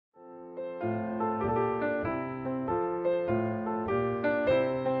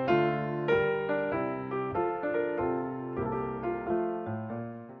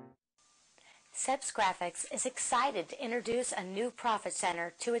Seps Graphics is excited to introduce a new profit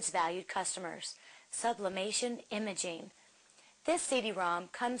center to its valued customers, Sublimation Imaging. This CD-ROM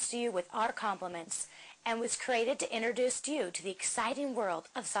comes to you with our compliments and was created to introduce you to the exciting world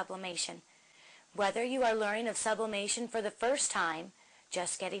of sublimation. Whether you are learning of sublimation for the first time,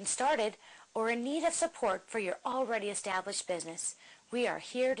 just getting started, or in need of support for your already established business, we are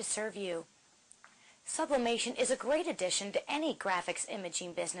here to serve you. Sublimation is a great addition to any graphics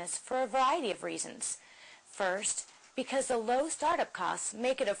imaging business for a variety of reasons. First, because the low startup costs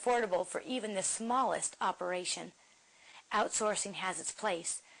make it affordable for even the smallest operation. Outsourcing has its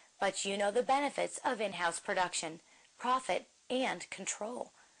place, but you know the benefits of in-house production, profit, and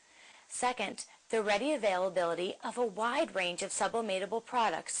control. Second, the ready availability of a wide range of sublimatable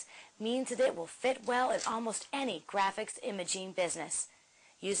products means that it will fit well in almost any graphics imaging business.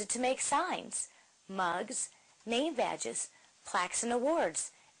 Use it to make signs, mugs, name badges, plaques and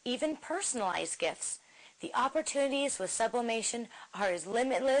awards, even personalized gifts. The opportunities with sublimation are as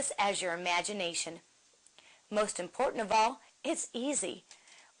limitless as your imagination. Most important of all, it's easy.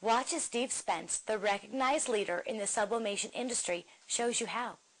 Watch as Steve Spence, the recognized leader in the sublimation industry, shows you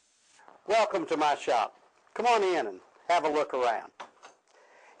how. Welcome to my shop. Come on in and have a look around.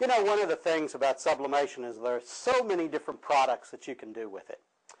 You know, one of the things about sublimation is there are so many different products that you can do with it.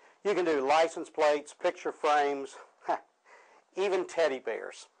 You can do license plates, picture frames, even teddy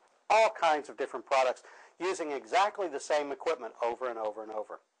bears. All kinds of different products using exactly the same equipment over and over and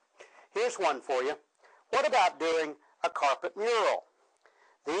over. Here's one for you. What about doing a carpet mural?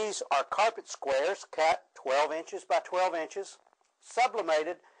 These are carpet squares cut 12 inches by 12 inches,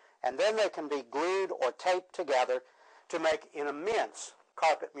 sublimated, and then they can be glued or taped together to make an immense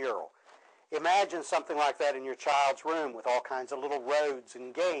carpet mural. Imagine something like that in your child's room with all kinds of little roads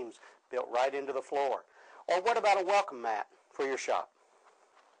and games built right into the floor. Or what about a welcome mat for your shop?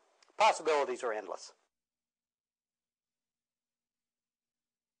 Possibilities are endless.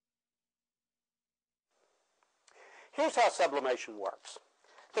 Here's how sublimation works.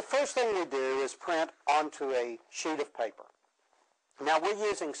 The first thing we do is print onto a sheet of paper. Now we're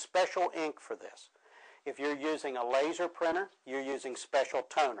using special ink for this. If you're using a laser printer, you're using special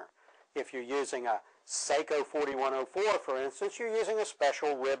toner. If you're using a Seiko 4104, for instance, you're using a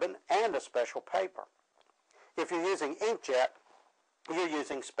special ribbon and a special paper. If you're using inkjet, you're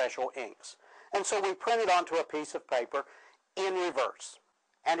using special inks. And so we print it onto a piece of paper in reverse.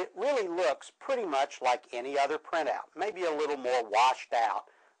 And it really looks pretty much like any other printout, maybe a little more washed out,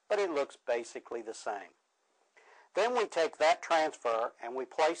 but it looks basically the same. Then we take that transfer and we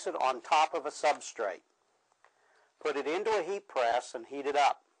place it on top of a substrate. Put it into a heat press and heat it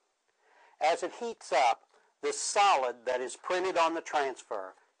up. As it heats up, the solid that is printed on the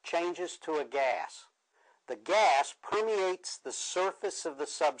transfer changes to a gas. The gas permeates the surface of the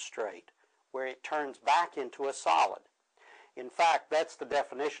substrate where it turns back into a solid. In fact, that's the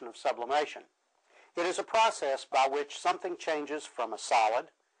definition of sublimation. It is a process by which something changes from a solid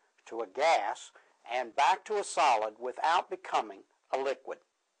to a gas and back to a solid without becoming a liquid.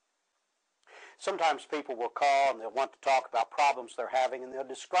 Sometimes people will call and they'll want to talk about problems they're having, and they'll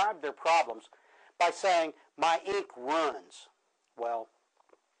describe their problems by saying, my ink runs. Well,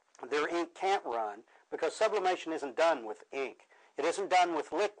 their ink can't run because sublimation isn't done with ink. It isn't done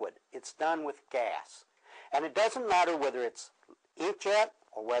with liquid. It's done with gas. And it doesn't matter whether it's inkjet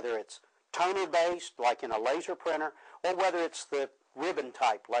or whether it's toner-based like in a laser printer or whether it's the ribbon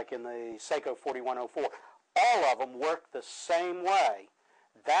type like in the Seiko 4104. All of them work the same way.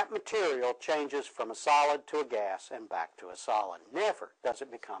 That material changes from a solid to a gas and back to a solid. Never does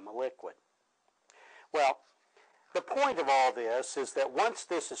it become a liquid. Well, the point of all this is that once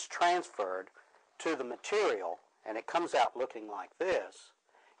this is transferred to the material and it comes out looking like this,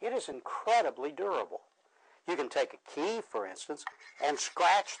 it is incredibly durable. You can take a key, for instance, and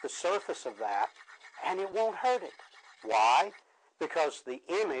scratch the surface of that and it won't hurt it. Why? Because the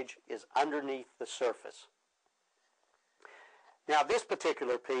image is underneath the surface. Now, this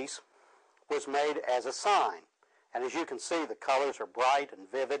particular piece was made as a sign, and as you can see, the colors are bright and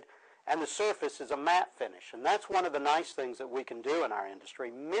vivid, and the surface is a matte finish, and that's one of the nice things that we can do in our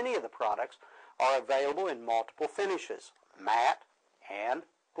industry. Many of the products are available in multiple finishes, matte and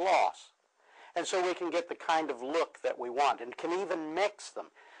gloss, and so we can get the kind of look that we want, and can even mix them,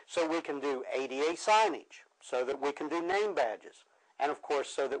 so we can do ADA signage, so that we can do name badges, and of course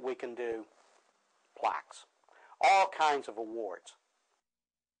so that we can do plaques. All kinds of awards.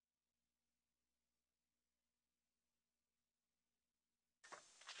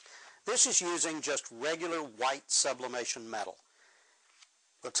 This is using just regular white sublimation metal.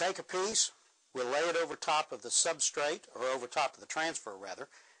 We'll take a piece, we'll lay it over top of the substrate, or over top of the transfer rather,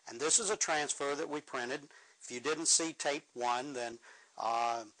 And this is a transfer that we printed. If you didn't see tape 1, then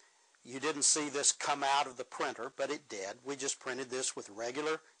you didn't see this come out of the printer, but it did. We just printed this with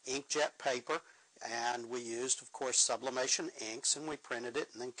regular inkjet paper, and we used, of course, sublimation inks, and we printed it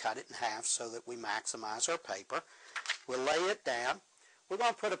and then cut it in half so that we maximize our paper. We'll lay it down. We're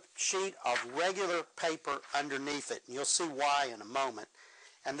going to put a sheet of regular paper underneath it, and you'll see why in a moment.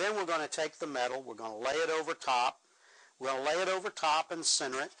 And then we're going to take the metal, we're going to lay it over top. We're going to lay it over top and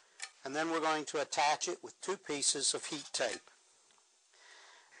center it, and then we're going to attach it with 2 pieces of heat tape.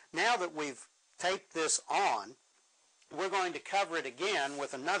 Now that we've taped this on, we're going to cover it again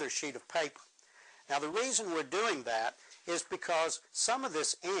with another sheet of paper. Now the reason we're doing that is because some of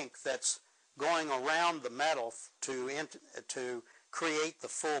this ink that's going around the metal to create the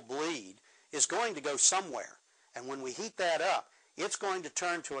full bleed is going to go somewhere. And when we heat that up, it's going to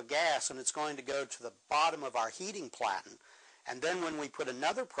turn to a gas and it's going to go to the bottom of our heating platen. And then when we put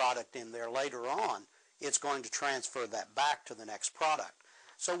another product in there later on, it's going to transfer that back to the next product.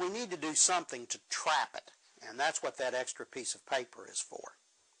 So we need to do something to trap it, and that's what that extra piece of paper is for.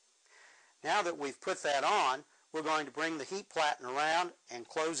 Now that we've put that on, we're going to bring the heat platen around and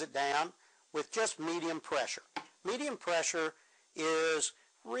close it down with just medium pressure. Medium pressure is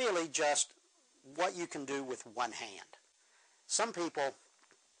really just what you can do with one hand. Some people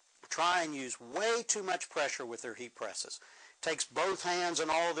try and use way too much pressure with their heat presses. It takes both hands and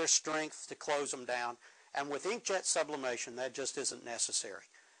all their strength to close them down, and with inkjet sublimation that just isn't necessary.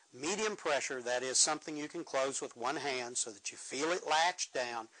 Medium pressure, that is something you can close with one hand so that you feel it latch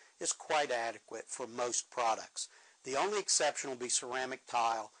down, is quite adequate for most products. The only exception will be ceramic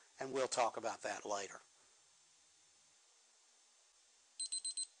tile, and we'll talk about that later.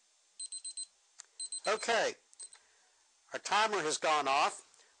 Okay, our timer has gone off.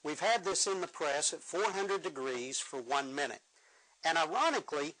 We've had this in the press at 400 degrees for 1 minute. And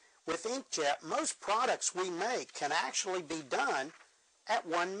ironically, with inkjet, most products we make can actually be done at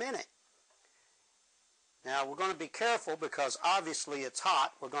 1 minute. Now we're going to be careful because obviously it's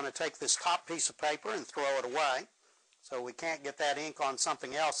hot. We're going to take this top piece of paper and throw it away so we can't get that ink on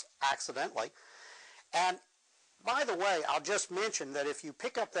something else accidentally. And by the way, I'll just mention that if you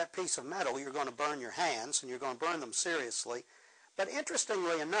pick up that piece of metal, you're going to burn your hands, and you're going to burn them seriously. But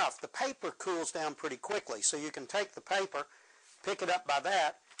interestingly enough, the paper cools down pretty quickly, so you can take the paper, pick it up by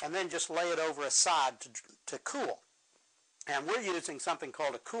that, and then just lay it over a side to cool. And we're using something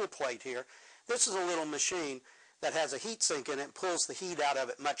called a cool plate here. This is a little machine that has a heat sink in it and pulls the heat out of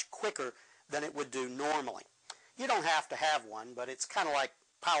it much quicker than it would do normally. You don't have to have one, but it's kind of like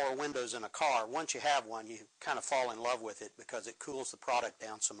power windows in a car. Once you have one, you kind of fall in love with it because it cools the product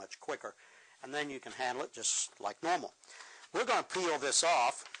down so much quicker. And then you can handle it just like normal. We're going to peel this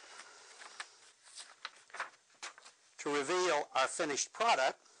off to reveal our finished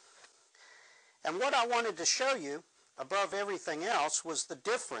product. And what I wanted to show you above everything else was the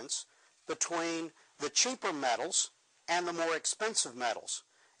difference between the cheaper metals and the more expensive metals.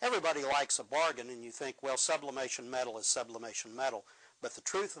 Everybody likes a bargain, and you think, well, sublimation metal is sublimation metal. But the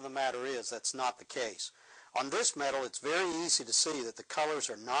truth of the matter is that's not the case. On this metal, it's very easy to see that the colors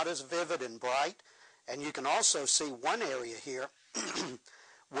are not as vivid and bright, and you can also see one area here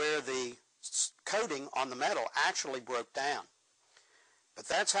where the coating on the metal actually broke down. But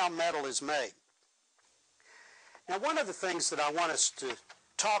that's how metal is made. Now, one of the things that I want us to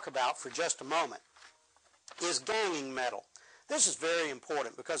talk about for just a moment is ganging metal. This is very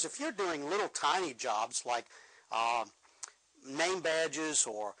important because if you're doing little tiny jobs like name badges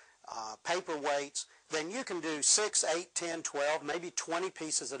or paperweights, then you can do 6, 8, 10, 12, maybe 20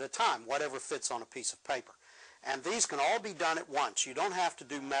 pieces at a time, whatever fits on a piece of paper. And these can all be done at once. You don't have to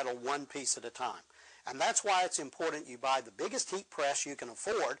do metal one piece at a time. And that's why it's important you buy the biggest heat press you can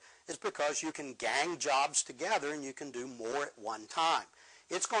afford, is because you can gang jobs together and you can do more at one time.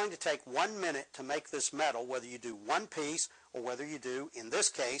 It's going to take 1 minute to make this metal, whether you do one piece or whether you do, in this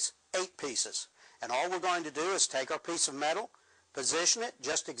case, 8 pieces. And all we're going to do is take our piece of metal, position it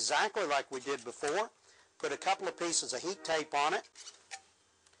just exactly like we did before, put a couple of pieces of heat tape on it.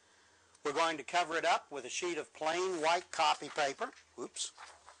 We're going to cover it up with a sheet of plain white copy paper. Oops.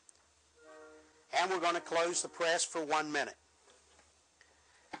 And we're going to close the press for 1 minute.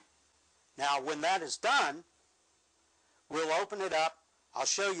 Now, when that is done, we'll open it up. I'll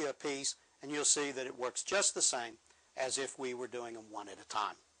show you a piece, and you'll see that it works just the same as if we were doing them one at a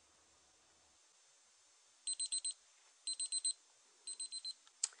time.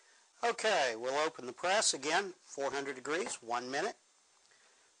 Okay, we'll open the press again, 400 degrees, 1 minute.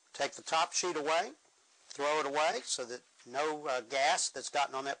 Take the top sheet away, throw it away so that no gas that's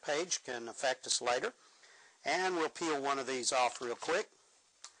gotten on that page can affect us later. And we'll peel one of these off real quick.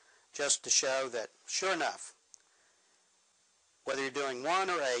 just to show that, sure enough, whether you're doing 1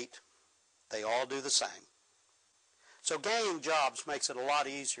 or 8, they all do the same. So gaining jobs makes it a lot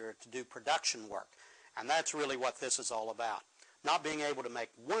easier to do production work, and that's really what this is all about. Not being able to make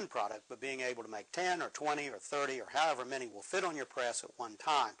one product, but being able to make 10 or 20 or 30 or however many will fit on your press at one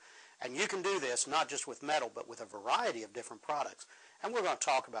time. And you can do this not just with metal, but with a variety of different products. And we're going to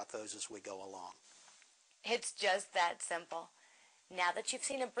talk about those as we go along. It's just that simple. Now that you've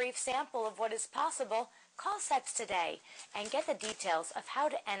seen a brief sample of what is possible, call SEPS today and get the details of how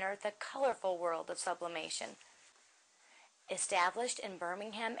to enter the colorful world of sublimation. Established in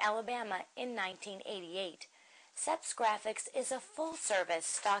Birmingham, Alabama in 1988, SEPS Graphics is a full-service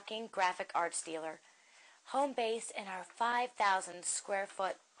stocking graphic arts dealer. Home base in our 5,000 square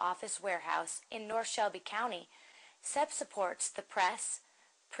foot office warehouse in North Shelby County, SEPS supports the press,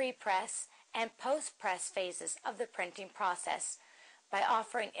 pre-press, and post-press phases of the printing process by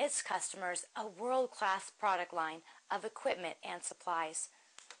offering its customers a world-class product line of equipment and supplies.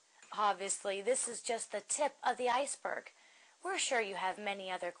 Obviously, this is just the tip of the iceberg. We're sure you have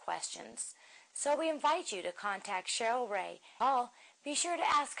many other questions, so we invite you to contact Cheryl Ray. Be sure to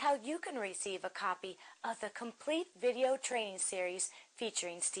ask how you can receive a copy of the complete video training series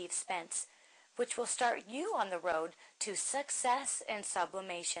featuring Steve Spence, which will start you on the road to success in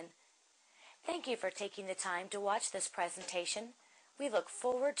sublimation. Thank you for taking the time to watch this presentation. We look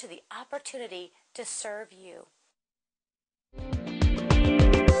forward to the opportunity to serve you.